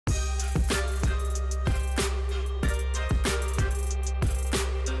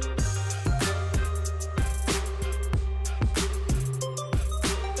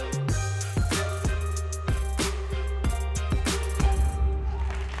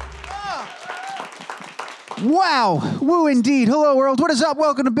Wow, woo indeed. Hello world, what is up?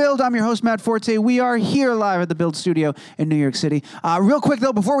 Welcome to Build. I'm your host, Matt Forte. We are here live at the Build studio in New York City. Real quick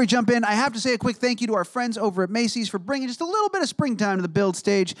though, before we jump in, I have to say a quick thank you to our friends over at Macy's for bringing just a little bit of springtime to the Build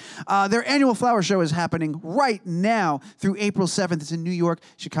stage. Their annual flower show is happening right now through April 7th. It's in New York,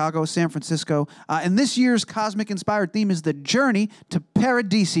 Chicago, San Francisco. And this year's cosmic-inspired theme is the journey to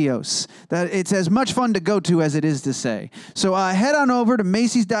Paradisios. It's as much fun to go to as it is to say. So head on over to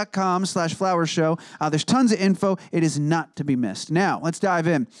Macys.com/flower show. There's tons of info. It is not to be missed. Now, let's dive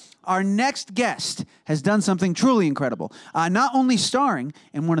in. Our next guest has done something truly incredible. Not only starring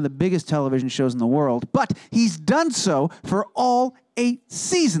in one of the biggest television shows in the world, but he's done so for all 8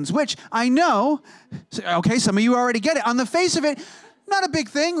 seasons, which I know, okay, some of you already get it. On the face of it, not a big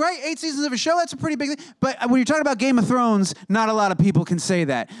thing, right? 8 seasons of a show, that's a pretty big thing. But when you're talking about Game of Thrones, not a lot of people can say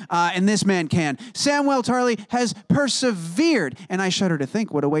that. And this man can. Samwell Tarly has persevered, and I shudder to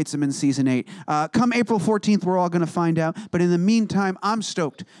think what awaits him in Season 8. Come April 14th, we're all going to find out. But in the meantime, I'm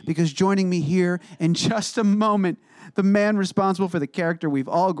stoked, because joining me here in just a moment, the man responsible for the character we've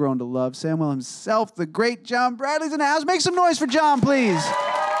all grown to love, Samwell himself, the great John Bradley's in the house. Make some noise for John, please.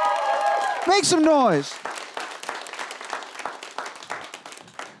 Make some noise.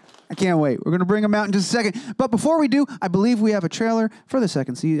 I can't wait. We're going to bring him out in just a second. But before we do, I believe we have a trailer for the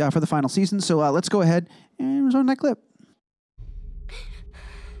for the final season. So let's go ahead and run that clip.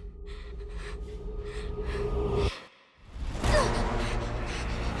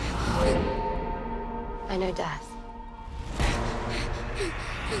 I know death.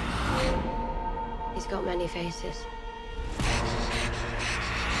 He's got many faces.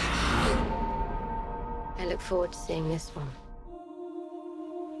 I look forward to seeing this one.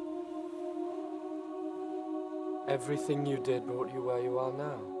 Everything you did brought you where you are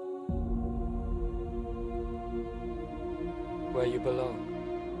now. Where you belong.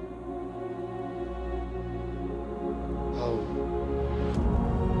 Home.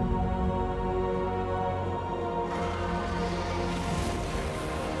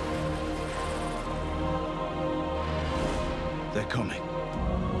 They're coming.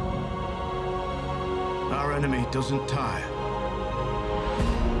 Our enemy doesn't tire.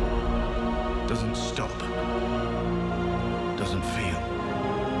 Doesn't stop. Doesn't feel.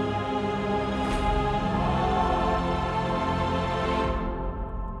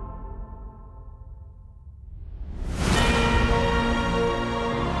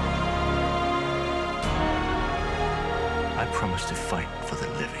 I promise to fight for the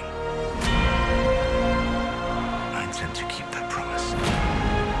living. I intend to keep that promise.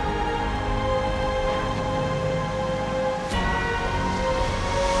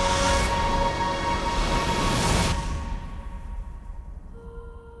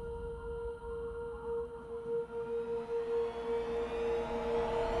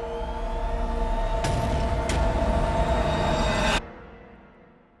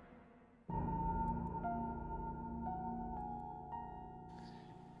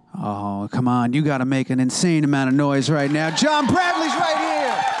 Oh, come on. You got to make an insane amount of noise right now. John Bradley's right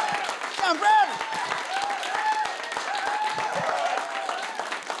here. John Bradley.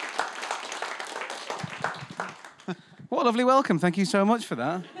 What a lovely welcome. Thank you so much for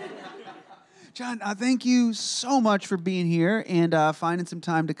that. John, thank you so much for being here and finding some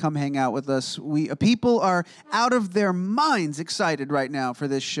time to come hang out with us. People are out of their minds excited right now for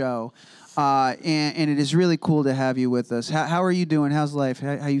this show. And it is really cool to have you with us. How are you doing? How's life?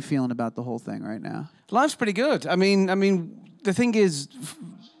 How are you feeling about the whole thing right now? Life's pretty good. I mean, the thing is,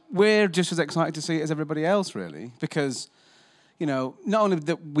 we're just as excited to see it as everybody else, really, because, you know, not only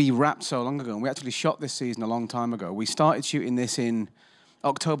that we wrapped so long ago, and we actually shot this season a long time ago. We started shooting this in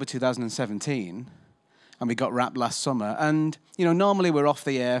October 2017, and we got wrapped last summer. And, you know, normally we're off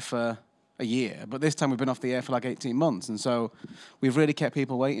the air for a year, but this time we've been off the air for like 18 months, and so we've really kept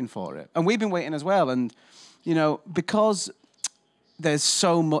people waiting for it. And we've been waiting as well, and, you know, because there's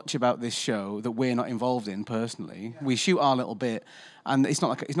so much about this show that we're not involved in personally. We shoot our little bit, and it's not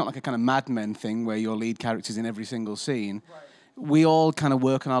like a kind of Mad Men thing where your lead character's in every single scene. Right. We all kind of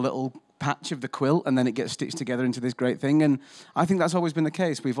work on our little patch of the quilt, and then it gets stitched together into this great thing, and I think that's always been the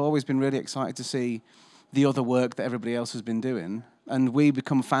case. We've always been really excited to see the other work that everybody else has been doing, and we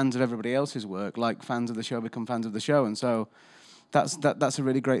become fans of everybody else's work, like fans of the show become fans of the show, and so that's a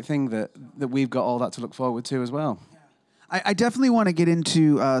really great thing that we've got all that to look forward to as well. I definitely want to get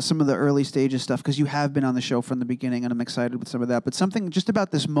into some of the early stages stuff because you have been on the show from the beginning, and I'm excited with some of that. But something just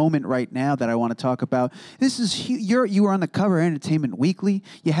about this moment right now that I want to talk about. This is you were on the cover of Entertainment Weekly.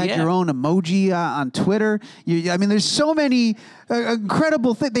 You had your own emoji on Twitter. I mean, there's so many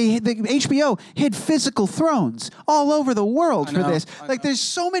incredible things. The HBO hid physical thrones all over the world for this. Like, there's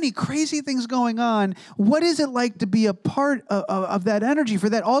so many crazy things going on. What is it like to be a part of that energy, for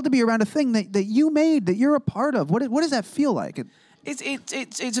that all to be around a thing that you made, that you're a part of? What does that feel like?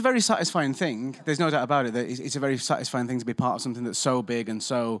 It's a very satisfying thing. There's no doubt about it. That it's a very satisfying thing to be part of something that's so big and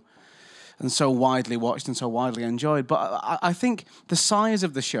so widely watched and so widely enjoyed. But I think the size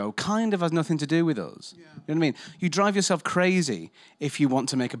of the show kind of has nothing to do with us. Yeah. You know what I mean? You drive yourself crazy if you want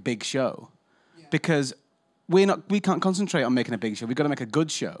to make a big show, because we can't concentrate on making a big show. We've got to make a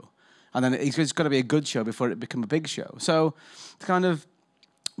good show, and then it's got to be a good show before it becomes a big show. So,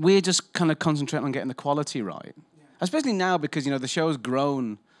 we're just kind of concentrating on getting the quality right, especially now because the show's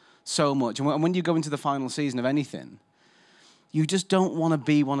grown so much, and when you go into the final season of anything, you just don't want to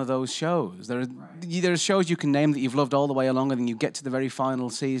be one of those shows. There are shows you can name that you've loved all the way along, and then you get to the very final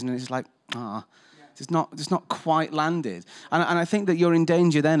season, and it's like, it's not quite landed. And I think that you're in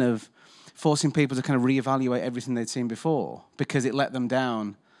danger then of forcing people to kind of reevaluate everything they'd seen before because it let them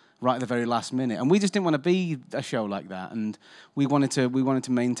down right at the very last minute. And we just didn't want to be a show like that, and we wanted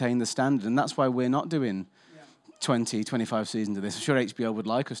to maintain the standard, and that's why we're not doing 20, 25 seasons of this. I'm sure HBO would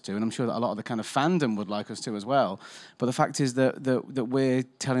like us to, and I'm sure that a lot of the kind of fandom would like us to as well. But the fact is that we're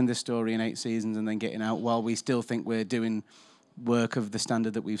telling this story in 8 seasons and then getting out while we still think we're doing work of the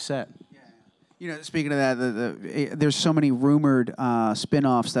standard that we've set. Speaking of that, there's so many rumored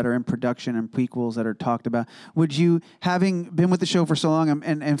spin-offs that are in production and prequels that are talked about. Would you, having been with the show for so long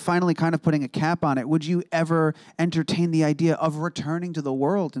and finally kind of putting a cap on it, would you ever entertain the idea of returning to the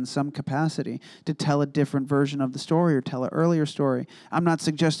world in some capacity to tell a different version of the story or tell an earlier story? I'm not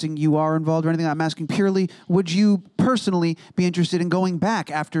suggesting you are involved or anything. I'm asking purely, would you personally be interested in going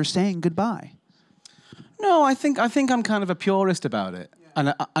back after saying goodbye? No, I think I'm kind of a purist about it.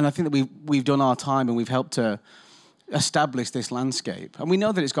 And I think that we've done our time and we've helped to establish this landscape. And we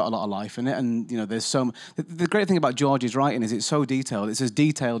know that it's got a lot of life in it. And, there's the great thing about George's writing is it's so detailed. It's as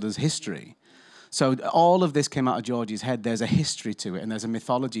detailed as history. So all of this came out of George's head. There's a history to it and there's a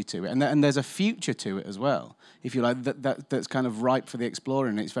mythology to it. And there's a future to it as well, if you like, that's kind of ripe for the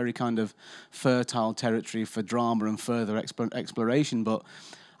exploring. It's very kind of fertile territory for drama and further exploration. But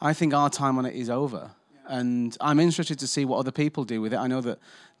I think our time on it is over. And I'm interested to see what other people do with it. I know that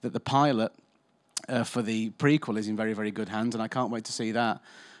the pilot for the prequel is in very, very good hands, and I can't wait to see that.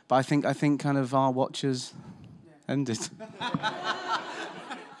 But I think kind of our watch has ended.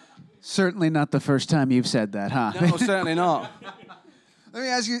 Certainly not the first time you've said that, huh? No, certainly not.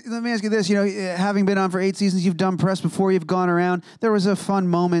 Let me ask you this. Having been on for 8 seasons, you've done press before, you've gone around. There was a fun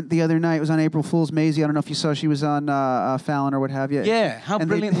moment the other night. It was on April Fool's. Maisie, I don't know if you saw, she was on Fallon or what have you. Yeah, how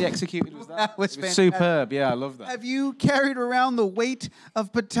brilliantly executed was that? That was superb. Yeah, I love that. Have you carried around the weight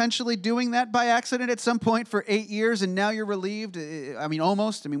of potentially doing that by accident at some point for 8 years, and now you're relieved? I mean,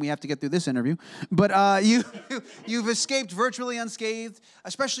 almost. I mean, we have to get through this interview. But you've escaped virtually unscathed,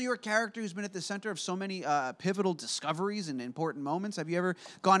 especially your character who's been at the center of so many pivotal discoveries and important moments. Have you ever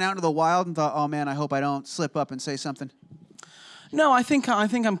gone out into the wild and thought, oh man, I hope I don't slip up and say something? No, I think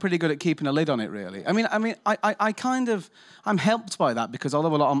I'm pretty good at keeping a lid on it, really. I'm helped by that because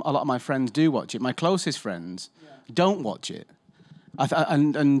although a lot of my friends do watch it, my closest friends don't watch it.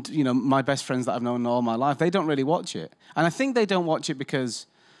 And my best friends that I've known all my life, they don't really watch it. And I think they don't watch it because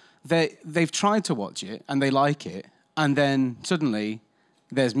they've tried to watch it and they like it, and then suddenly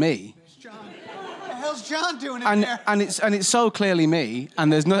there's me. How's John doing in there? And it's so clearly me,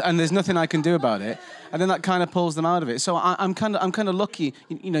 and there's nothing I can do about it, and then that kind of pulls them out of it. So I'm kind of lucky.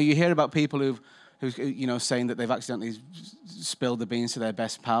 You hear about people who've saying that they've accidentally spilled the beans to their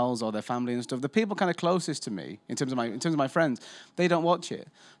best pals or their family and stuff. The people kind of closest to me in terms of my friends, they don't watch it.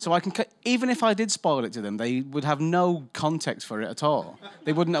 So I can, even if I did spoil it to them, they would have no context for it at all.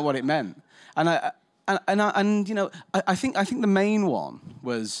 They wouldn't know what it meant. And I think the main one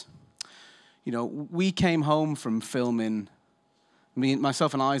was, we came home from filming,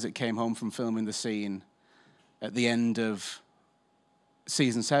 myself and Isaac came home from filming the scene at the end of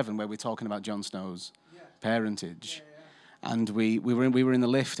season 7 where we're talking about Jon Snow's parentage. And we were in the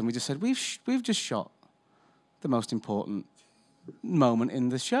lift and we just said, we've just shot the most important moment in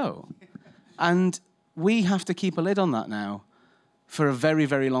the show. And we have to keep a lid on that now for a very,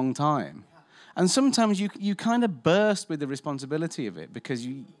 very long time. And sometimes you kind of burst with the responsibility of it because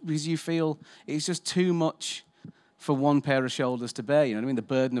you feel it's just too much for one pair of shoulders to bear. You know what I mean? The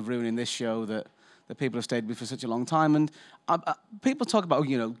burden of ruining this show that that people have stayed with for such a long time. And people talk about,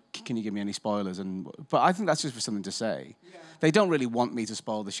 can you give me any spoilers? But I think that's just for something to say. Yeah. They don't really want me to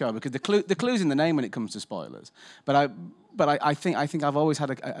spoil the show because the clue's in the name when it comes to spoilers. But I think I've always had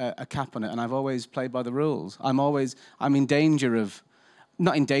a cap on it, and I've always played by the rules. I'm in danger of,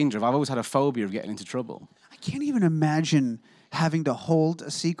 not in danger of, I've always had a phobia of getting into trouble. I can't even imagine having to hold a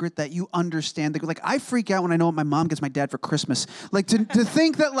secret that you understand. Like, I freak out when I know what my mom gets my dad for Christmas. Like, to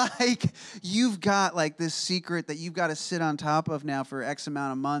think that, like, you've got, like, this secret that you've got to sit on top of now for X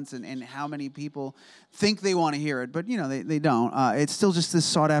amount of months, and how many people think they want to hear it, but, they don't. It's still just this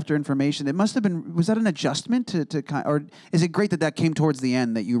sought-after information. It must have been, was that an adjustment to kind, or is it great that came towards the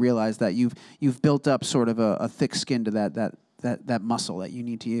end, that you realize that you've built up sort of a thick skin to that muscle that you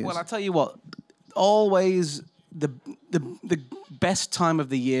need to use? Well, I'll tell you what, always the best time of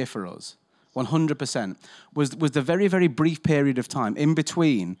the year for us, 100%, was the very, very brief period of time in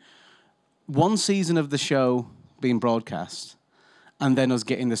between one season of the show being broadcast and then us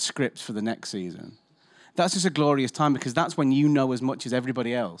getting the scripts for the next season. That's just a glorious time because that's when you know as much as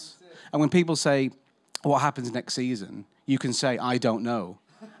everybody else. And when people say, what happens next season, you can say, I don't know.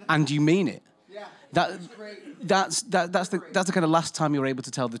 And you mean it. Yeah, that's the kind of last time you're able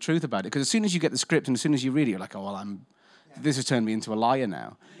to tell the truth about it. Because as soon as you get the script and as soon as you read it, you're like, oh, well, this has turned me into a liar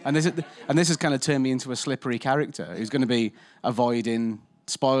now. And this has kind of turned me into a slippery character who's going to be avoiding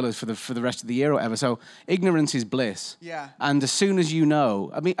spoilers for the rest of the year or whatever. So ignorance is bliss. Yeah. And as soon as you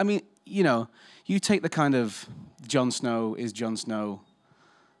know, I mean, you take the kind of Jon Snow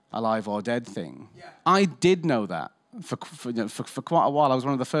alive or dead thing. Yeah. I did know that for quite a while. I was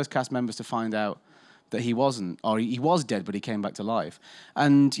one of the first cast members to find out that he wasn't, or he was dead, but he came back to life.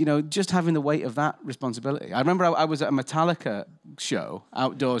 And, just having the weight of that responsibility. I remember I was at a Metallica show,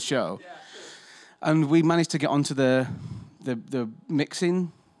 outdoor show, and we managed to get onto the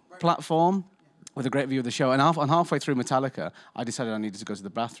mixing platform with a great view of the show. And halfway through Metallica, I decided I needed to go to the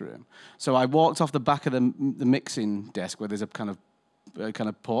bathroom. So I walked off the back of the mixing desk where there's a kind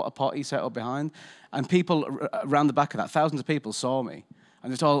of porta potty set up behind, and people around the back of that, thousands of people saw me.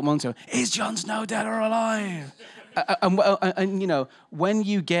 And just all at once, is Jon Snow dead or alive? And when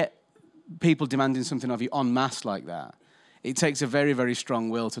you get people demanding something of you en masse like that, it takes a very, very strong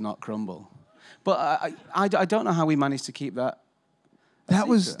will to not crumble. But I don't know how we managed to keep that. That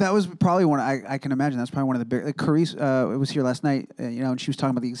was probably one. I can imagine that's probably one of the big. Like Carice was here last night, and she was talking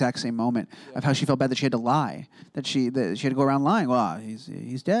about the exact same moment of how she felt bad that she had to lie, that she had to go around lying. Well,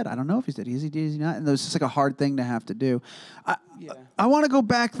 he's dead. I don't know if he's dead. Is he dead? Is he not? And it was just like a hard thing to have to do. I want to go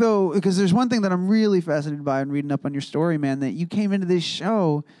back though, because there's one thing that I'm really fascinated by in reading up on your story, man. That you came into this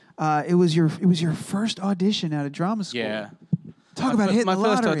show. It was your first audition at a drama school. Yeah. Talk about hitting the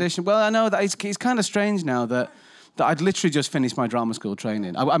lottery. My first audition. Well, I know that it's kind of strange now that I'd literally just finished my drama school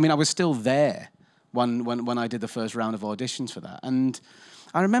training. I mean, I was still there when I did the first round of auditions for that. And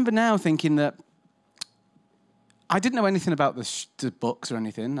I remember now thinking that I didn't know anything about the books or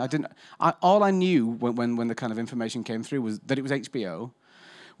anything. All I knew when the kind of information came through was that it was HBO,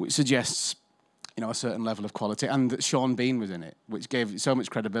 which suggests a certain level of quality, and that Sean Bean was in it, which gave so much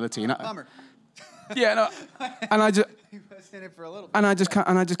credibility. Bummer. Yeah, no. And I just he was in it for a little bit. And I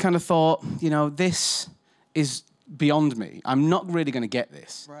just kind of thought, this is beyond me. I'm not really going to get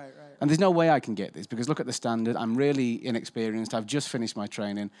this. Right. And there's no way I can get this because look at the standard. I'm really inexperienced. I've just finished my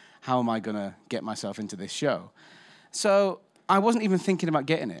training. How am I going to get myself into this show? So I wasn't even thinking about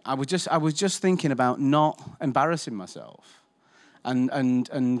getting it. I was just thinking about not embarrassing myself and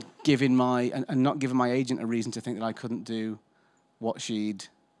not giving my agent a reason to think that I couldn't do what she'd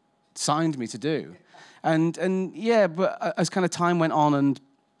signed me to do. And yeah, but as kind of time went on and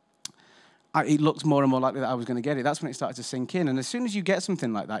it looked more and more likely that I was going to get it, that's when it started to sink in. And as soon as you get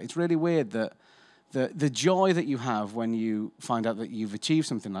something like that, it's really weird that the joy that you have when you find out that you've achieved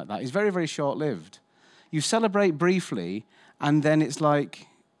something like that is very, very short-lived. You celebrate briefly, and then it's like,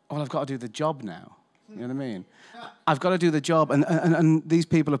 well, I've got to do the job now. You know what I mean? I've got to do the job, and these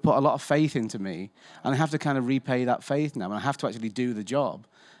people have put a lot of faith into me, and I have to kind of repay that faith now, and I have to actually do the job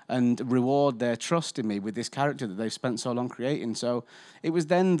and reward their trust in me with this character that they've spent so long creating. So it was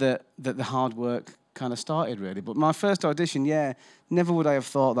then that the hard work kind of started, really. But my first audition, never would I have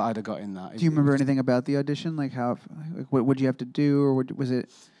thought that I'd have got in that. Do you remember anything about the audition? Like what would you have to do, or was it?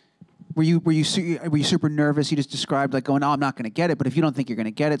 Were you super nervous? You just described like going, oh, I'm not going to get it. But if you don't think you're going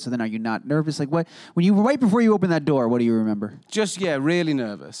to get it, so then are you not nervous? Like what? When you right before you opened that door, what do you remember? Just really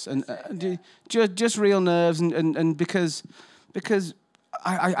nervous and just real nerves and because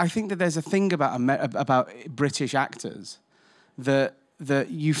I think that there's a thing about British actors that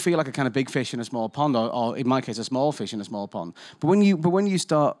you feel like a kind of big fish in a small pond, or in my case, a small fish in a small pond. But when you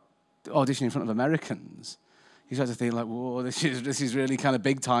start audition in front of Americans, you start to think like, whoa, this is really kind of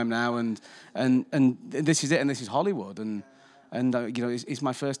big time now, and this is it, and this is Hollywood, and you know, it's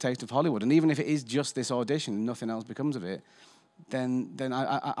my first taste of Hollywood, and even if it is just this audition, nothing else becomes of it, then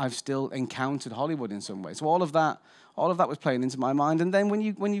I've still encountered Hollywood in some way. So all of that was playing into my mind, and then when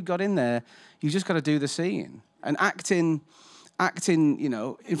you got in there, you just got to do the scene, and acting, you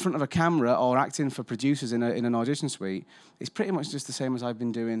know, in front of a camera or acting for producers in an audition suite, it's pretty much just the same as I've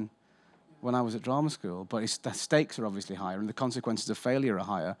been doing when I was at drama school. But the stakes are obviously higher, and the consequences of failure are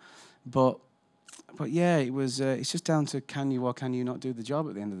higher. But yeah, it's just down to can you or can you not do the job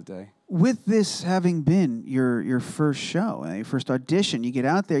at the end of the day. With this having been your first show, your first audition, you get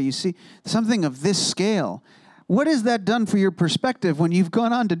out there, you see something of this scale. What has that done for your perspective when you've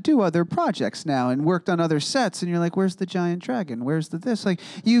gone on to do other projects now and worked on other sets, and you're like, where's the giant dragon? Where's the this? Like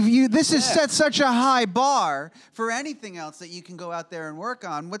this has set such a high bar for anything else that you can go out there and work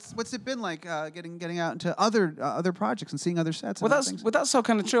on. What's it been like getting out into other projects and seeing other sets? Well, that's so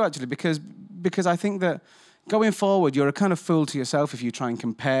kind of true actually, because I think that going forward, you're a kind of fool to yourself if you try and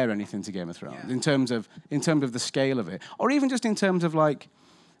compare anything to Game of Thrones in terms of the scale of it, or even just in terms of like.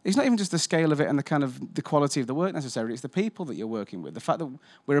 It's not even just the scale of it and the kind of the quality of the work necessarily. It's the people that you're working with. The fact that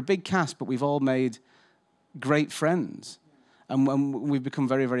we're a big cast, but we've all made great friends, and we've become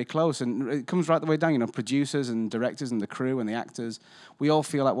very, very close. And it comes right the way down. You know, producers and directors and the crew and the actors. We all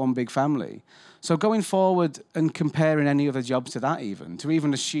feel like one big family. So going forward and comparing any other jobs to that, to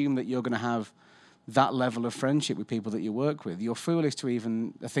even assume that you're going to have that level of friendship with people that you work with, you're foolish to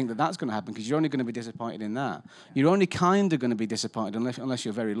even think that that's going to happen, because you're only going to be disappointed in that. You're only kind of going to be disappointed, unless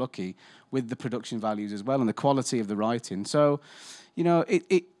you're very lucky, with the production values as well and the quality of the writing. So, you know,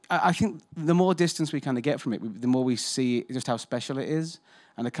 I think the more distance we kind of get from it, the more we see just how special it is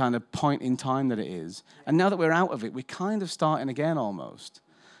and the kind of point in time that it is. And now that we're out of it, we're kind of starting again almost.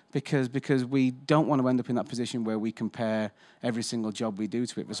 Because we don't want to end up in that position where we compare every single job we do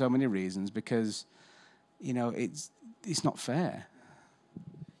to it for so many reasons, because, you know, it's not fair.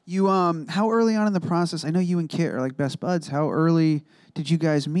 You how early on in the process? I know you and Kit are like best buds. How early did you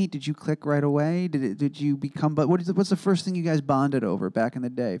guys meet? Did you click right away? Did you become? But what's the first thing you guys bonded over back in the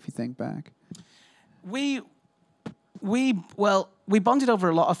day? If you think back, we bonded over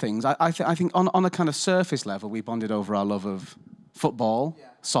a lot of things. I think on a kind of surface level, we bonded over our love of football,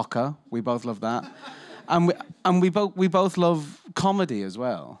 soccer. We both love that, and we both love comedy as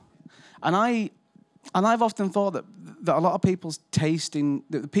well. And I've often thought that a lot of people's taste in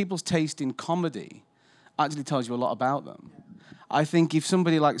comedy actually tells you a lot about them. I think if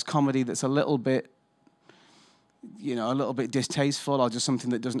somebody likes comedy that's a little bit distasteful, or just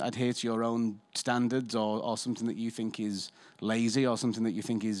something that doesn't adhere to your own standards, or something that you think is lazy, or something that you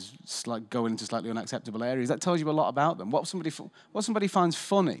think is like going into slightly unacceptable areas, that tells you a lot about them. What somebody finds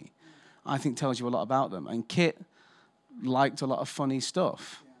funny, I think, tells you a lot about them. And Kit liked a lot of funny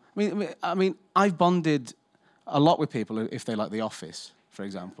stuff. I mean, I've bonded a lot with people if they like The Office, for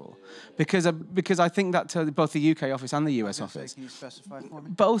example, because I think that tells both the UK office and the US office. Can you specify for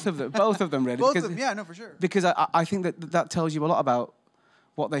me? Both of them, really. Both of them, yeah, no, for sure. Because I think that tells you a lot about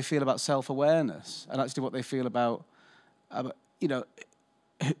what they feel about self-awareness, and actually what they feel about you know,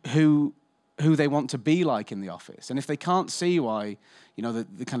 who they want to be like in the office. And if they can't see why, you know,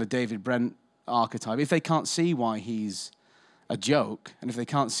 the kind of David Brent archetype, if they can't see why he's a joke, and if they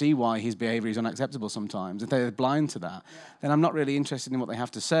can't see why his behaviour is unacceptable sometimes, if they're blind to that, then I'm not really interested in what they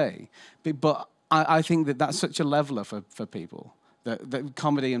have to say. But I think that that's such a leveler for people, that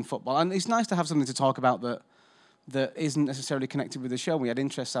comedy and football. And it's nice to have something to talk about that isn't necessarily connected with the show. We had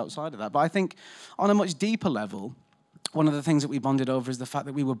interests outside of that. But I think on a much deeper level, one of the things that we bonded over is the fact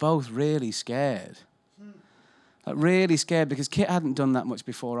that we were both really scared. Like really scared, because Kit hadn't done that much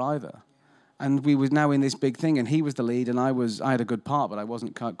before either. And we were now in this big thing, and he was the lead, and I had a good part, but I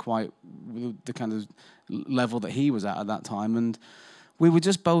wasn't quite the kind of level that he was at that time. And we were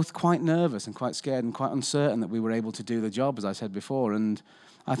just both quite nervous and quite scared and quite uncertain that we were able to do the job, as I said before. And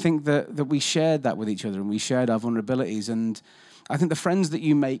I think that we shared that with each other, and we shared our vulnerabilities. And I think the friends that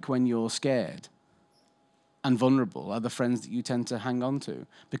you make when you're scared and vulnerable are the friends that you tend to hang on to,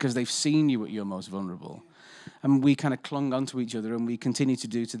 because they've seen you at your most vulnerable. And we kind of clung onto each other, and we continue to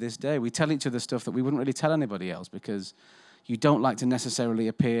do to this day. We tell each other stuff that we wouldn't really tell anybody else, because you don't like to necessarily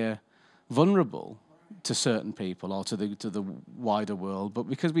appear vulnerable to certain people or to the wider world. But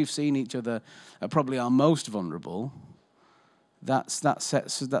because we've seen each other at probably our most vulnerable, that set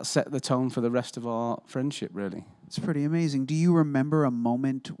the tone for the rest of our friendship, really. It's pretty amazing. Do you remember a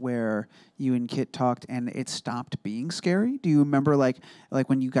moment where you and Kit talked and it stopped being scary? Do you remember like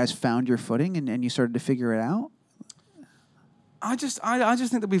when you guys found your footing and you started to figure it out? I just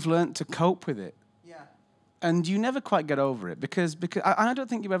think that we've learnt to cope with it. Yeah. And you never quite get over it because I don't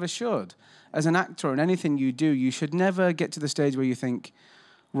think you ever should. As an actor, in anything you do, you should never get to the stage where you think,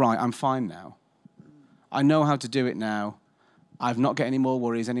 right, I'm fine now. I know how to do it now. I've not got any more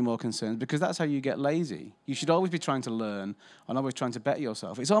worries, any more concerns, because that's how you get lazy. You should always be trying to learn and always trying to better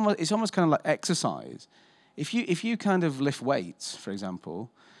yourself. It's almost kind of like exercise. If you kind of lift weights, for example,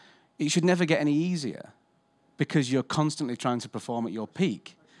 it should never get any easier because you're constantly trying to perform at your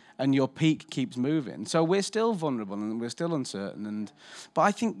peak. And your peak keeps moving. So we're still vulnerable and we're still uncertain. But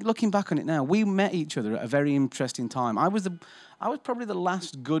I think looking back on it now, we met each other at a very interesting time. I was probably the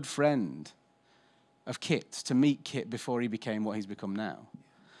last good friend of Kit's to meet Kit before he became what he's become now.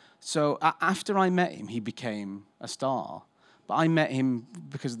 So after I met him, he became a star. But I met him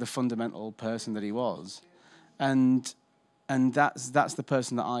because of the fundamental person that he was. And that's the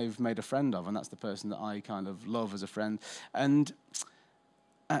person that I've made a friend of, and that's the person that I kind of love as a friend. And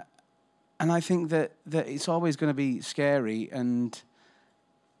I think that it's always going to be scary, and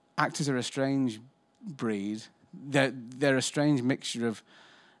actors are a strange breed. They're a strange mixture of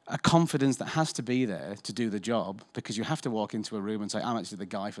a confidence that has to be there to do the job, because you have to walk into a room and say, I'm actually the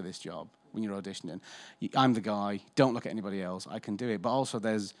guy for this job when you're auditioning. I'm the guy, don't look at anybody else, I can do it. But also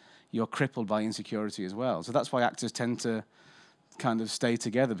you're crippled by insecurity as well. So that's why actors tend to kind of stay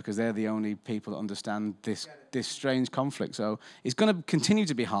together, because they're the only people that understand this strange conflict. So it's going to continue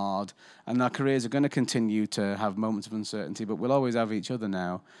to be hard, and our careers are going to continue to have moments of uncertainty, but we'll always have each other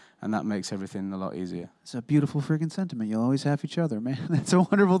now, and that makes everything a lot easier. It's a beautiful freaking sentiment. You'll always have each other, man. That's a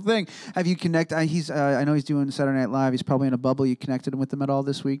wonderful thing. Have you connected? I know he's doing Saturday Night Live. He's probably in a bubble. You connected with him at all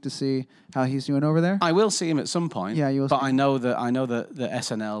this week to see how he's doing over there? I will see him at some point. Yeah, you will. But I know that the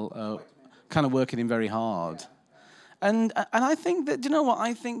SNL kind of working him very hard. And I think that, do you know what?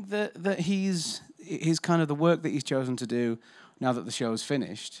 I think that his kind of the work that he's chosen to do now that the show's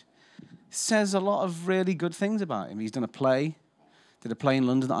finished says a lot of really good things about him. He's done a play, did a play in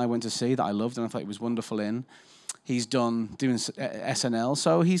London that I went to see that I loved and I thought he was wonderful in. He's doing SNL,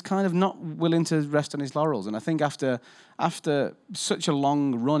 so he's kind of not willing to rest on his laurels. And I think after such a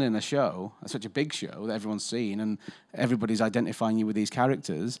long run in a show, such a big show that everyone's seen and everybody's identifying you with these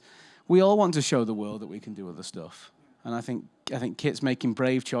characters, we all want to show the world that we can do other stuff. And I think Kit's making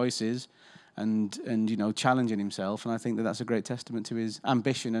brave choices and challenging himself, and I think that's a great testament to his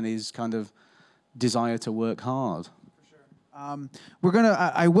ambition and his kind of desire to work hard.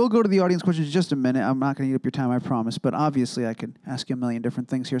 I will go to the audience questions in just a minute. I'm not going to eat up your time, I promise. But obviously, I could ask you a million different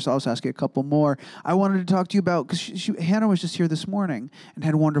things here, so I'll just ask you a couple more. I wanted to talk to you about, because Hannah was just here this morning and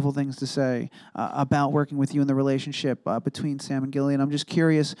had wonderful things to say about working with you in the relationship between Sam and Gilly. And I'm just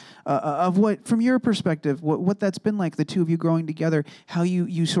curious of what, from your perspective, what that's been like, the two of you growing together, how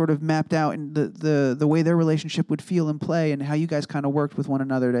you sort of mapped out and the way their relationship would feel and play, and how you guys kind of worked with one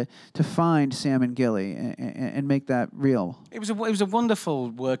another to find Sam and Gilly and make that real. It was a wonderful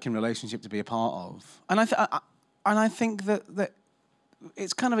working relationship to be a part of, and I think that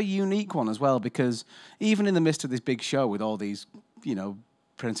it's kind of a unique one as well, because even in the midst of this big show with all these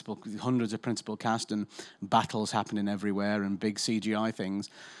hundreds of principal cast and battles happening everywhere and big CGI things,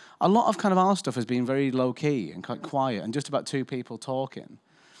 a lot of kind of our stuff has been very low key and quite quiet and just about two people talking,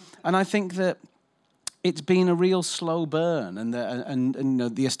 and I think that it's been a real slow burn, and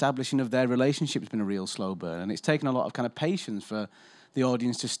the establishing of their relationship has been a real slow burn, and it's taken a lot of kind of patience for the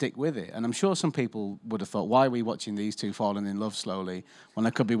audience to stick with it. And I'm sure some people would have thought, why are we watching these two falling in love slowly when I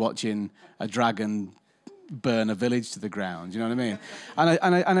could be watching a dragon burn a village to the ground? You know what I mean?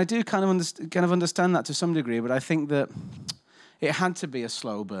 And I do kind of understand that to some degree, but I think that it had to be a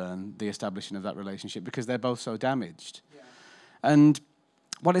slow burn, the establishing of that relationship, because they're both so damaged. Yeah. And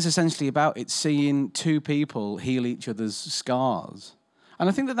what it's essentially about, it's seeing two people heal each other's scars. And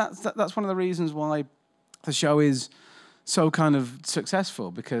I think that's one of the reasons why the show is so kind of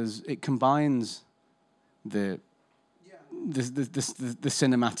successful, because it combines the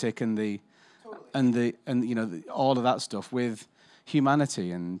cinematic and all of that stuff with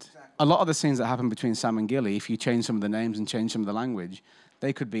humanity. And a lot of the scenes that happen between Sam and Gilly, if you change some of the names and change some of the language,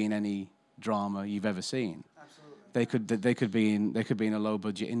 they could be in any drama you've ever seen. They could be in a low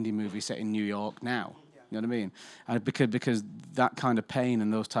budget indie movie set in New York now. You know what I mean? And because that kind of pain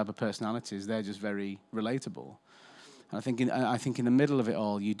and those type of personalities, they're just very relatable. And I think in the middle of it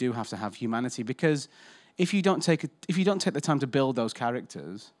all, you do have to have humanity, because if you don't take the time to build those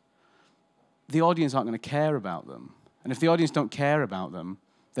characters, the audience aren't going to care about them. And if the audience don't care about them,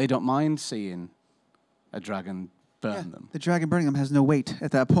 they don't mind seeing a dragon burn them. The dragon burning them has no weight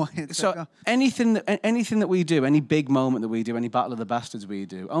at that point. It's So like, oh. anything that we do, any big moment that we do, any Battle of the Bastards we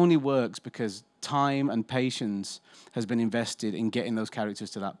do, only works because time and patience has been invested in getting those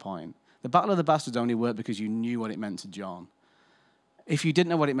characters to that point. The Battle of the Bastards only worked because you knew what it meant to Jon. If you didn't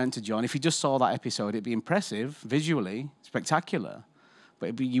know what it meant to Jon, if you just saw that episode, it'd be impressive, visually, spectacular,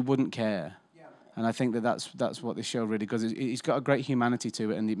 but you wouldn't care. And I think that's what this show really does. It's got a great humanity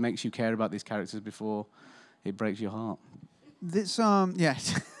to it, and it makes you care about these characters before it breaks your heart. This yeah,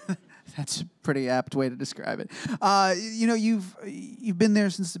 that's a pretty apt way to describe it. You know, you've been there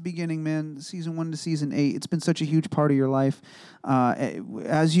since the beginning, man. Season 1 to season 8. It's been such a huge part of your life.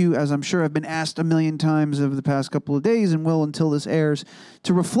 As I'm sure have been asked a million times over the past couple of days, and will until this airs,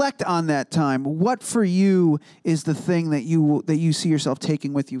 to reflect on that time. What for you is the thing that you see yourself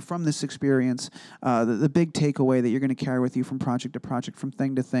taking with you from this experience? The big takeaway that you're going to carry with you from project to project, from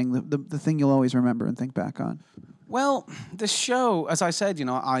thing to thing. The thing you'll always remember and think back on. Well, the show, as I said, you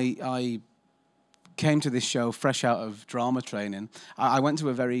know, I came to this show fresh out of drama training. I went to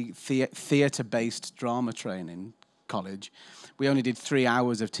a very theatre-based drama training college. We only did 3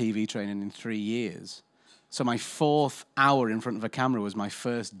 hours of TV training in 3 years. So my 4th hour in front of a camera was my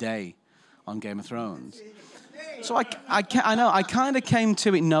first day on Game of Thrones. So I kind of came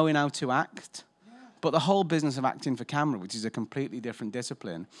to it knowing how to act. But the whole business of acting for camera, which is a completely different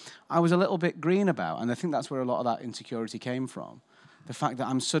discipline, I was a little bit green about. And I think that's where a lot of that insecurity came from. The fact that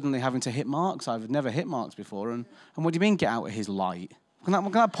I'm suddenly having to hit marks. I've never hit marks before. And what do you mean, get out of his light? What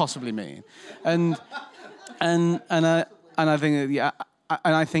can that possibly mean? And I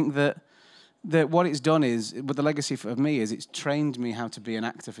think that what it's done is, but the legacy of me is, it's trained me how to be an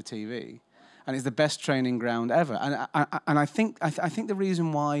actor for TV, and it's the best training ground ever. And I think the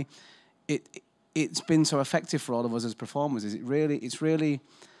reason why it's been so effective for all of us as performers is it's really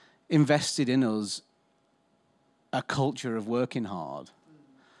invested in us a culture of working hard,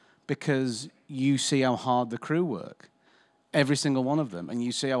 because you see how hard the crew work, every single one of them, and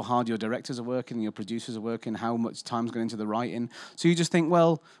you see how hard your directors are working and your producers are working, how much time's going into the writing. So you just think,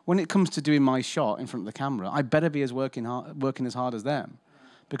 well, when it comes to doing my shot in front of the camera, I better be working as hard as them,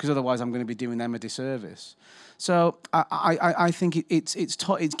 because otherwise I'm going to be doing them a disservice. So I think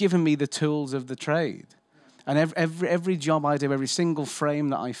it's given me the tools of the trade, and every job I do, every single frame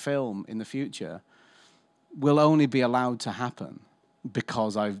that I film in the future, will only be allowed to happen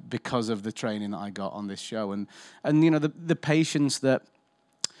because of the training that I got on this show, and you know, the patience that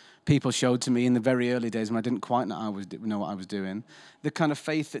people showed to me in the very early days when I didn't quite know what I was doing, the kind of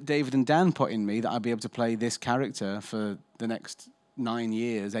faith that David and Dan put in me that I'd be able to play this character for the next 9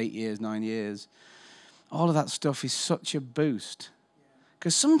 years, 8 years, 9 years. All of that stuff is such a boost.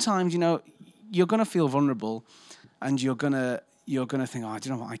 Because sometimes, you know, you're going to feel vulnerable, and you're going to think, oh, do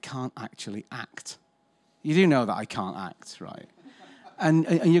you know what, I can't actually act. You do know that I can't act, right? And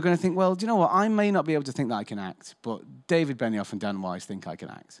you're going to think, well, do you know what, I may not be able to think that I can act, but David Benioff and Dan Weiss think I can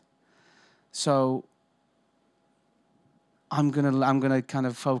act. So I'm gonna kind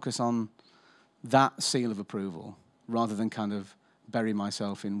of focus on that seal of approval rather than kind of bury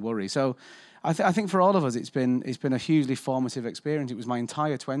myself in worry. So I think for all of us, it's been a hugely formative experience. It was my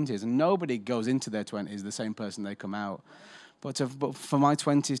entire 20s, and nobody goes into their 20s the same person they come out. But for my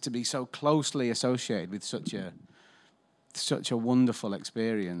 20s to be so closely associated with such a wonderful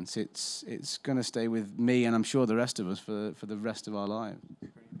experience, it's going to stay with me, and I'm sure the rest of us for the rest of our lives.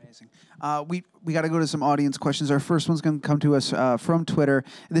 Pretty amazing. We got to go to some audience questions. Our first one's going to come to us from Twitter.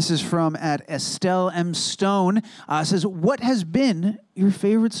 This is from @Estelle M. Stone. Says, what has been your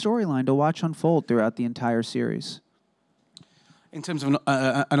favorite storyline to watch unfold throughout the entire series? In terms of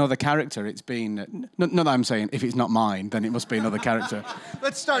another character, it's been... Not that I'm saying if it's not mine, then it must be another character.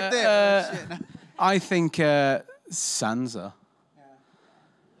 Let's start there. I think Sansa. Yeah.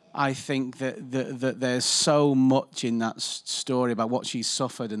 I think that there's so much in that story about what she's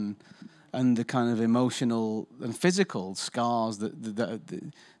suffered and the kind of emotional and physical scars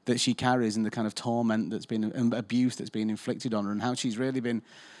that she carries, and the kind of torment that's been, and abuse that's been inflicted on her, and how she's really been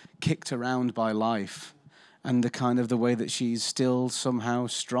kicked around by life. And the way that she's still somehow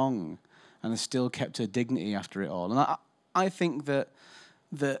strong and has still kept her dignity after it all. And I think that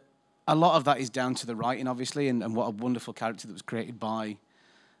a lot of that is down to the writing, obviously, and what a wonderful character that was created by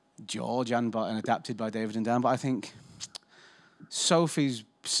George and adapted by David and Dan. But I think Sophie's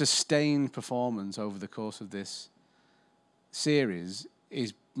sustained performance over the course of this series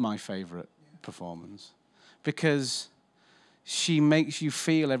is my favourite performance, because she makes you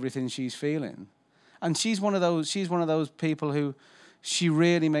feel everything she's feeling. And she's one of those people who she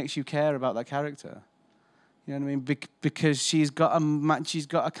really makes you care about that character. You know what I mean? Because she's got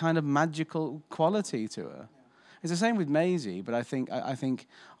a kind of magical quality to her. It's the same with Maisie, but I think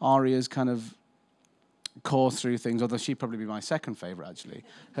Arya's kind of course through things, although she'd probably be my second favourite, actually.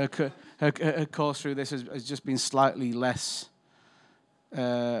 Her course through this has just been slightly less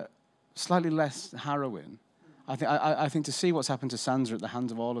harrowing. I think to see what's happened to Sansa at the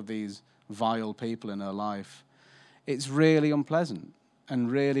hands of all of these vile people in her life, it's really unpleasant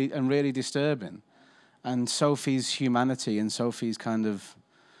and really disturbing. And Sophie's humanity and Sophie's kind of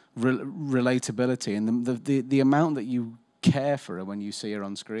relatability and the amount that you care for her when you see her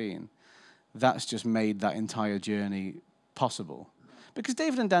on screen, that's just made that entire journey possible. Because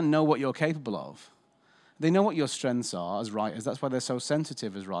David and Dan know what you're capable of. They know what your strengths are as writers. That's why they're so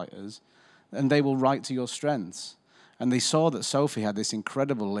sensitive as writers. And they will write to your strengths. And they saw that Sophie had this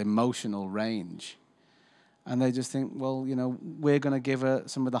incredible emotional range. And they just think, well, you know, we're going to give her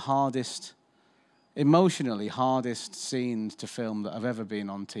some of the emotionally hardest scenes to film that have ever been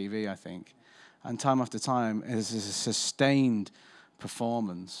on TV, I think. And time after time, it's a sustained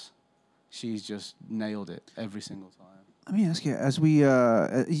performance. She's just nailed it every single time. Let me ask you, as we,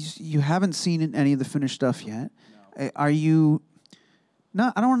 you haven't seen any of the finished stuff yet. No. Are you,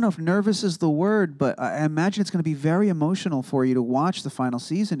 I don't know if nervous is the word, but I imagine it's going to be very emotional for you to watch the final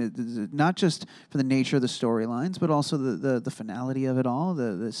season, not just for the nature of the storylines, but also the finality of it all,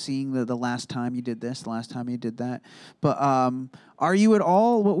 the seeing the last time you did this, the last time you did that. But are you at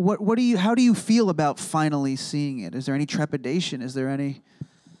all, how do you feel about finally seeing it? Is there any trepidation? Is there any...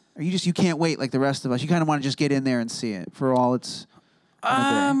 Or you can't wait like the rest of us? You kind of want to just get in there and see it for all its...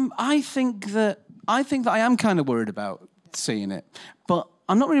 I think that I am kind of worried about seeing it, but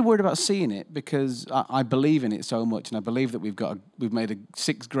I'm not really worried about seeing it because I believe in it so much, and I believe that we've made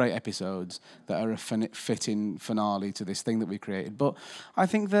 6 great episodes that are a fitting finale to this thing that we created. But I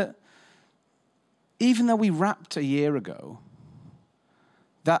think that even though we wrapped a year ago,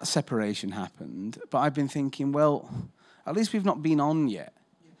 that separation happened. But I've been thinking, well, at least we've not been on yet.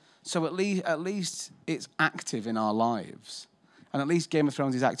 So at least it's active in our lives, and at least Game of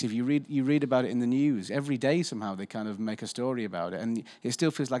Thrones is active. You read about it in the news every day. Somehow they kind of make a story about it, and it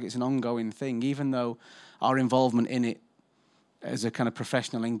still feels like it's an ongoing thing, even though our involvement in it as a kind of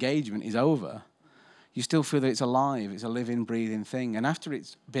professional engagement is over. You still feel that it's alive. It's a living, breathing thing. And after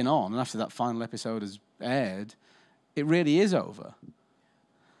it's been on, and after that final episode has aired, it really is over.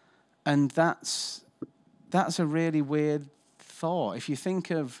 And that's a really weird thought. If you think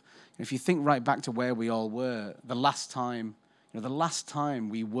right back to where we all were, the last time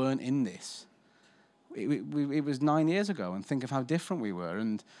we weren't in this, it was 9 years ago, and think of how different we were,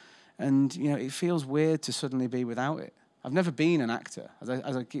 and you know, it feels weird to suddenly be without it. I've never been an actor, as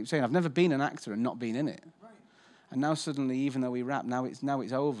I keep saying, I've never been an actor and not been in it. Right. And now suddenly, even though we wrap, now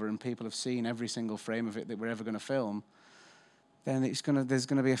it's over, and people have seen every single frame of it that we're ever going to film. Then there's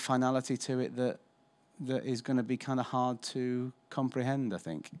going to be a finality to it that is going to be kind of hard to comprehend, I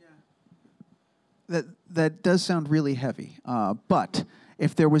think. Yeah. That does sound really heavy, but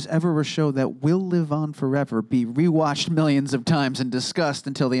if there was ever a show that will live on forever, be rewatched millions of times and discussed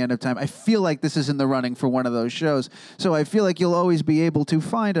until the end of time, I feel like this is in the running for one of those shows. So I feel like you'll always be able to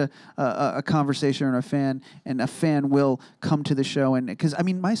find a conversation or a fan, and a fan will come to the show. And because I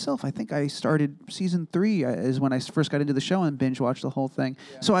mean, myself, I think I started season 3 is when I first got into the show and binge watched the whole thing.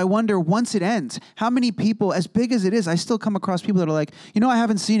 Yeah. So I wonder, once it ends, how many people, as big as it is, I still come across people that are like, you know, I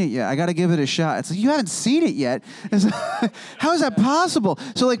haven't seen it yet. I got to give it a shot. It's like, you haven't seen it yet? How is that possible?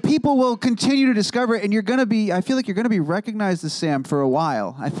 So, like, people will continue to discover it, and I feel like you're going to be recognized as Sam for a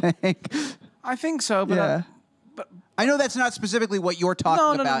while, I think. I think so, but... Yeah. But I know that's not specifically what you're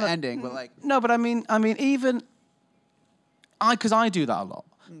talking about ending, but like... No, but I mean, even... Because I do that a lot.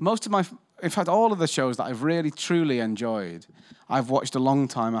 Most of in fact, all of the shows that I've really, truly enjoyed, I've watched a long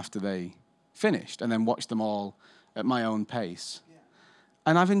time after they finished, and then watched them all at my own pace. Yeah.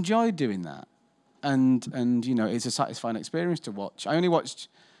 And I've enjoyed doing that. And you know, it's a satisfying experience to watch. I only watched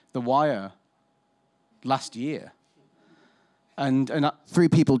The Wire last year, and 3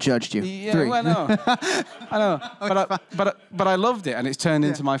 people judged you. Yeah, 3. well, no, I know, but I loved it, and it's turned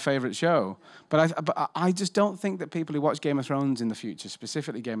into my favorite show. But I just don't think that people who watch Game of Thrones in the future,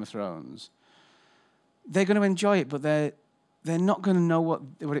 specifically Game of Thrones, they're going to enjoy it, but they're not going to know what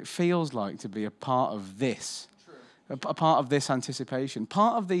it feels like to be a part of this. A part of this anticipation,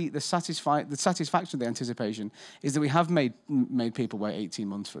 part of the satisfaction of the anticipation is that we have made people wait 18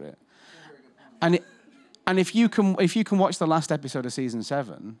 months for it, and if you can watch the last episode of season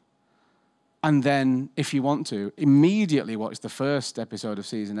 7, and then if you want to immediately watch the first episode of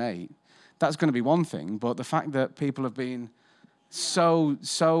season 8, that's going to be one thing. But the fact that people have been so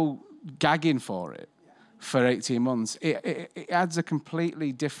gagging for it for 18 months, it adds a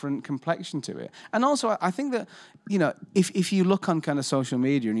completely different complexion to it. And also, I think that, you know, if you look on kind of social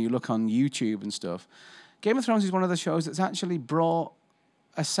media and you look on YouTube and stuff, Game of Thrones is one of the shows that's actually brought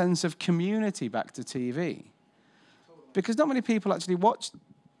a sense of community back to TV. Because not many people actually watch,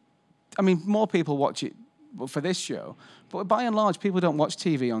 I mean, more people watch it for this show, but by and large, people don't watch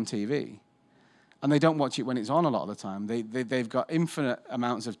TV on TV. And they don't watch it when it's on a lot of the time. They've got infinite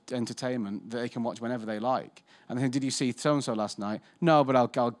amounts of entertainment that they can watch whenever they like. And they think, did you see so-and-so last night? No, but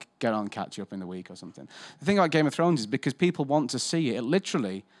I'll get on, catch you up in the week or something. The thing about Game of Thrones is because people want to see it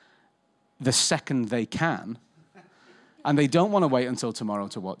literally the second they can, and they don't want to wait until tomorrow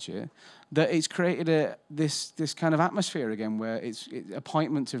to watch it, that it's created this kind of atmosphere again where it's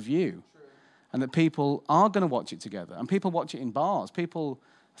appointment to view. And that people are going to watch it together. And people watch it in bars. People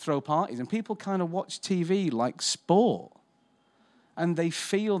throw parties. And people kind of watch TV like sport. And they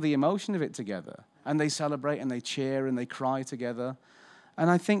feel the emotion of it together. And they celebrate and they cheer and they cry together. And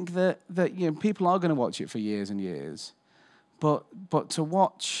I think that you know, people are going to watch it for years and years. But to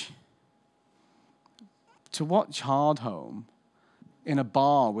watch Hard Home in a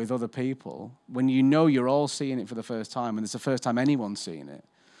bar with other people, when you know you're all seeing it for the first time, and it's the first time anyone's seen it,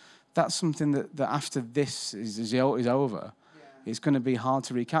 that's something that after this is over, it's going to be hard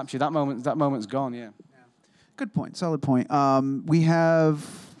to recapture. That moment's gone, yeah. Good point. Solid point. We have,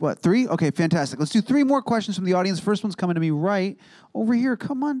 what, 3? Okay, fantastic. Let's do 3 more questions from the audience. First one's coming to me right over here.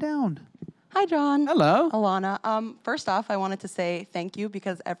 Come on down. Hi, John. Hello. Alana. First off, I wanted to say thank you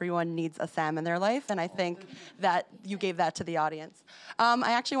because everyone needs a Sam in their life, and I think that you gave that to the audience.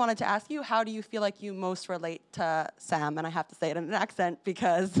 I actually wanted to ask you, how do you feel like you most relate to Sam? And I have to say it in an accent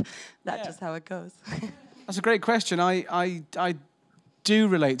because that's just how it goes. That's a great question. I do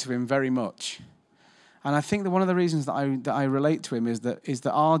relate to him very much. And I think that one of the reasons that I relate to him is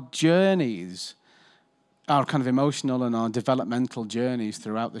that our journeys, our kind of emotional and our developmental journeys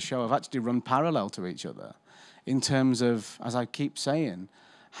throughout the show have actually run parallel to each other in terms of, as I keep saying,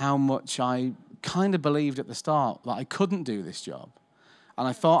 how much I kind of believed at the start that I couldn't do this job. And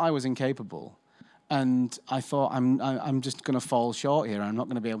I thought I was incapable. And I thought, I'm just going to fall short here. I'm not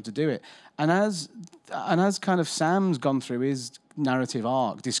going to be able to do it. And as kind of Sam's gone through his narrative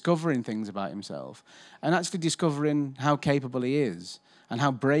arc, discovering things about himself, and actually discovering how capable he is, and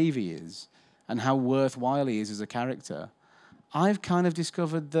how brave he is, and how worthwhile he is as a character, I've kind of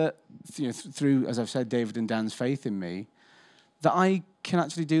discovered that, you know, through, as I've said, David and Dan's faith in me, that I can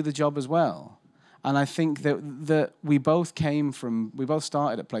actually do the job as well. And I think that we both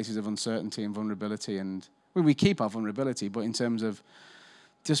started at places of uncertainty and vulnerability, and we keep our vulnerability, but in terms of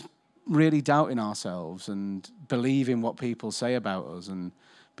just really doubting ourselves and believing what people say about us and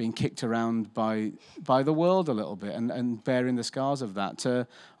being kicked around by the world a little bit and bearing the scars of that, to,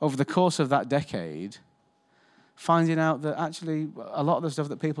 over the course of that decade, finding out that actually a lot of the stuff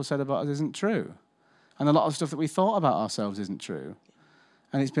that people said about us isn't true. And a lot of the stuff that we thought about ourselves isn't true.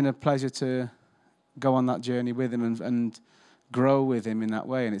 And it's been a pleasure to go on that journey with him and grow with him in that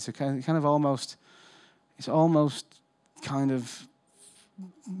way. And it's a kind of almost kind of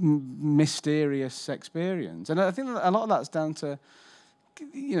mysterious experience. And I think that a lot of that's down to,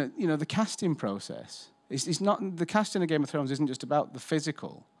 you know, the casting process. It's not, the casting of Game of Thrones isn't just about the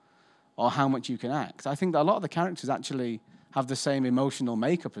physical or how much you can act. I think that a lot of the characters actually have the same emotional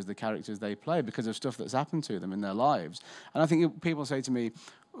makeup as the characters they play because of stuff that's happened to them in their lives. And I think people say to me,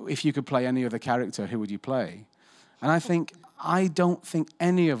 if you could play any other character, who would you play? And I don't think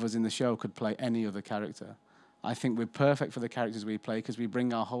any of us in the show could play any other character. I think we're perfect for the characters we play because we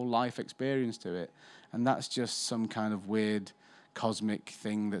bring our whole life experience to it. And that's just some kind of weird cosmic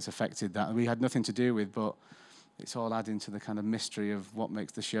thing that's affected that we had nothing to do with, but it's all adding to the kind of mystery of what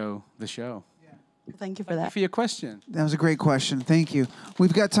makes the show the show. Thank you for that. For your question. That was a great question. Thank you.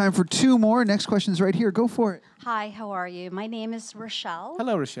 We've got time for 2 more. Next question's right here. Go for it. Hi, how are you? My name is Rochelle.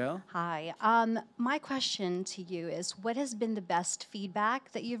 Hello, Rochelle. Hi. My question to you is, what has been the best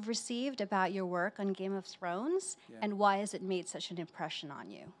feedback that you've received about your work on Game of Thrones, and why has it made such an impression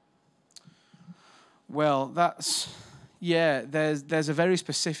on you? Well, there's a very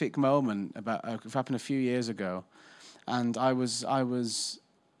specific moment about it happened a few years ago, and I was out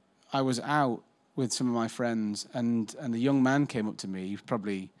with some of my friends, and a young man came up to me. He was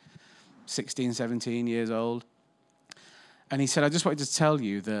probably 16, 17 years old. And he said, I just wanted to tell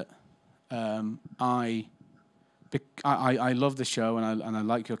you that I love the show and I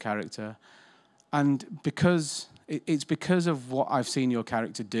like your character. And it's because of what I've seen your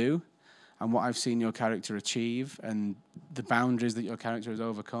character do and what I've seen your character achieve and the boundaries that your character has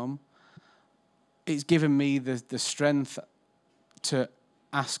overcome, it's given me the strength to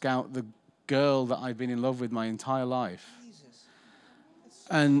ask out girl that I'd been in love with my entire life.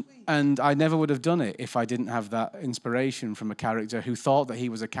 And I never would have done it if I didn't have that inspiration from a character who thought that he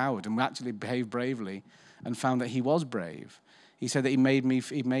was a coward and actually behaved bravely and found that he was brave. He said that it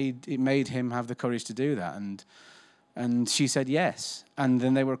made him have the courage to do that. And she said yes. And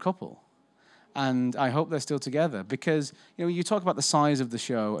then they were a couple. And I hope they're still together because, you know, you talk about the size of the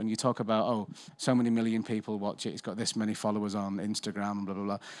show and you talk about, oh, so many million people watch it. It's got this many followers on Instagram, blah, blah,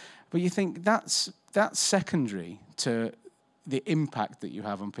 blah. But you think that's secondary to the impact that you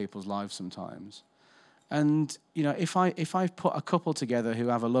have on people's lives sometimes. And, you know, if I put a couple together who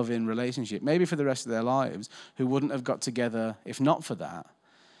have a loving relationship, maybe for the rest of their lives, who wouldn't have got together if not for that,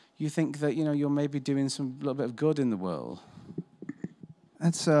 you think that, you know, you're maybe doing some little bit of good in the world.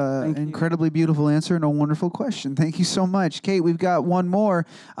 That's an incredibly beautiful answer and a wonderful question. Thank you so much. Kate, we've got one more.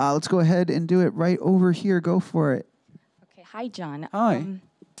 Let's go ahead and do it right over here. Go for it. Okay. Hi, John. Hi.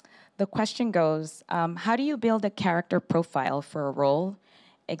 The question goes, how do you build a character profile for a role?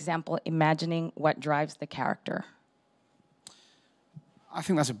 Example, imagining what drives the character. I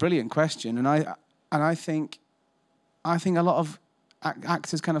think that's a brilliant question. And I think a lot of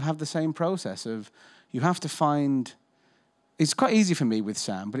actors kind of have the same process of you have to find... It's quite easy for me with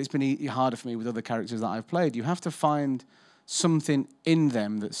Sam, but it's been harder for me with other characters that I've played. You have to find something in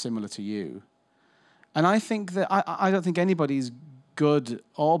them that's similar to you. And I think that I don't think anybody's good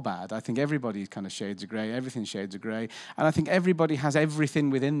or bad. I think everybody's kind of shades of grey. Everything's shades of grey. And I think everybody has everything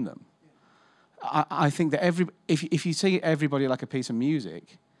within them. I think that if you see everybody like a piece of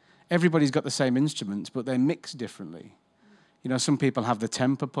music, everybody's got the same instruments, but they're mixed differently. You know, some people have the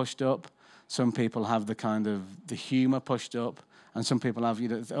tempo pushed up. Some people have the kind of the humor pushed up, and some people have, you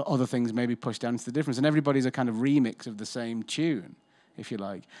know, other things maybe pushed down to the difference. And everybody's a kind of remix of the same tune, if you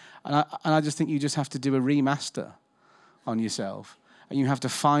like. And I just think you just have to do a remaster on yourself, and you have to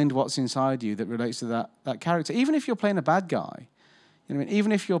find what's inside you that relates to that character. Even if you're playing a bad guy, you know what I mean?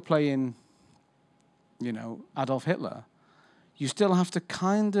 Even if you're playing, you know, Adolf Hitler, you still have to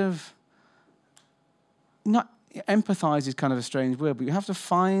kind of not empathize is kind of a strange word, but you have to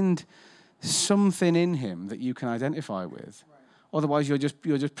find something in him that you can identify with. Right. Otherwise, you're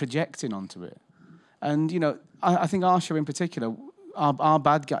just projecting onto it. And, you know, I think our show in particular, our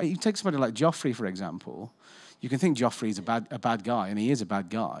bad guy, you take somebody like Joffrey, for example, you can think Joffrey's a bad guy, and he is a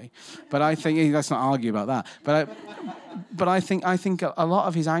bad guy. But I think, let's not argue about that. But I think a lot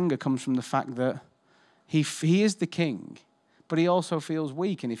of his anger comes from the fact that he is the king, but he also feels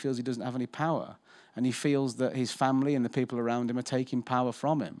weak, and he feels he doesn't have any power. And he feels that his family and the people around him are taking power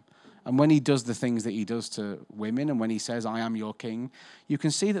from him. And when he does the things that he does to women, and when he says, I am your king, you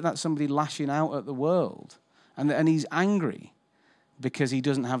can see that that's somebody lashing out at the world. And he's angry because he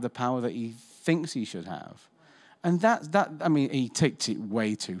doesn't have the power that he thinks he should have. And I mean, he takes it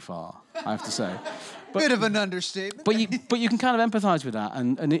way too far, I have to say. Bit of an understatement. But you can kind of empathize with that.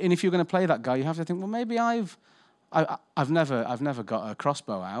 And if you're going to play that guy, you have to think, well, maybe I've never got a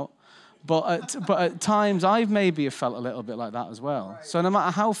crossbow out. But at times, I've maybe felt a little bit like that as well. So no matter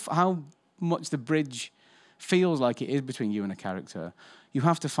how much the bridge feels like it is between you and a character, you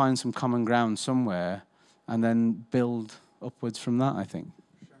have to find some common ground somewhere and then build upwards from that, I think.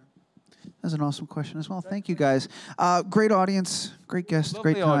 That's an awesome question as well. Thank you, guys. Great audience, great guest,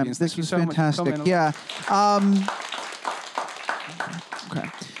 Lovely great time. audience. This Thank you was so much for fantastic. coming. Yeah. Okay.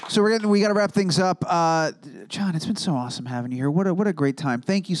 So we got to wrap things up. John, it's been so awesome having you here. What a great time.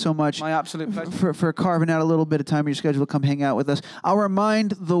 Thank you so much. My absolute pleasure. For carving out a little bit of time in your schedule to come hang out with us. I'll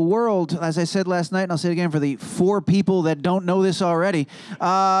remind the world, as I said last night, and I'll say it again for the 4 people that don't know this already,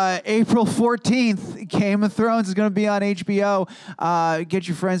 April 14th, Game of Thrones is going to be on HBO. Get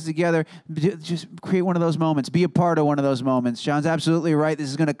your friends together. Just create one of those moments. Be a part of one of those moments. John's absolutely right. This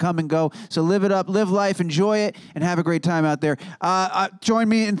is going to come and go. So live it up, live life, enjoy it, and have a great time out there. Join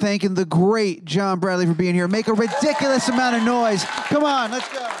me in thanking the great John Bradley for being here. Make a ridiculous amount of noise. Come on, let's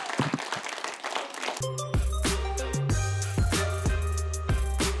go.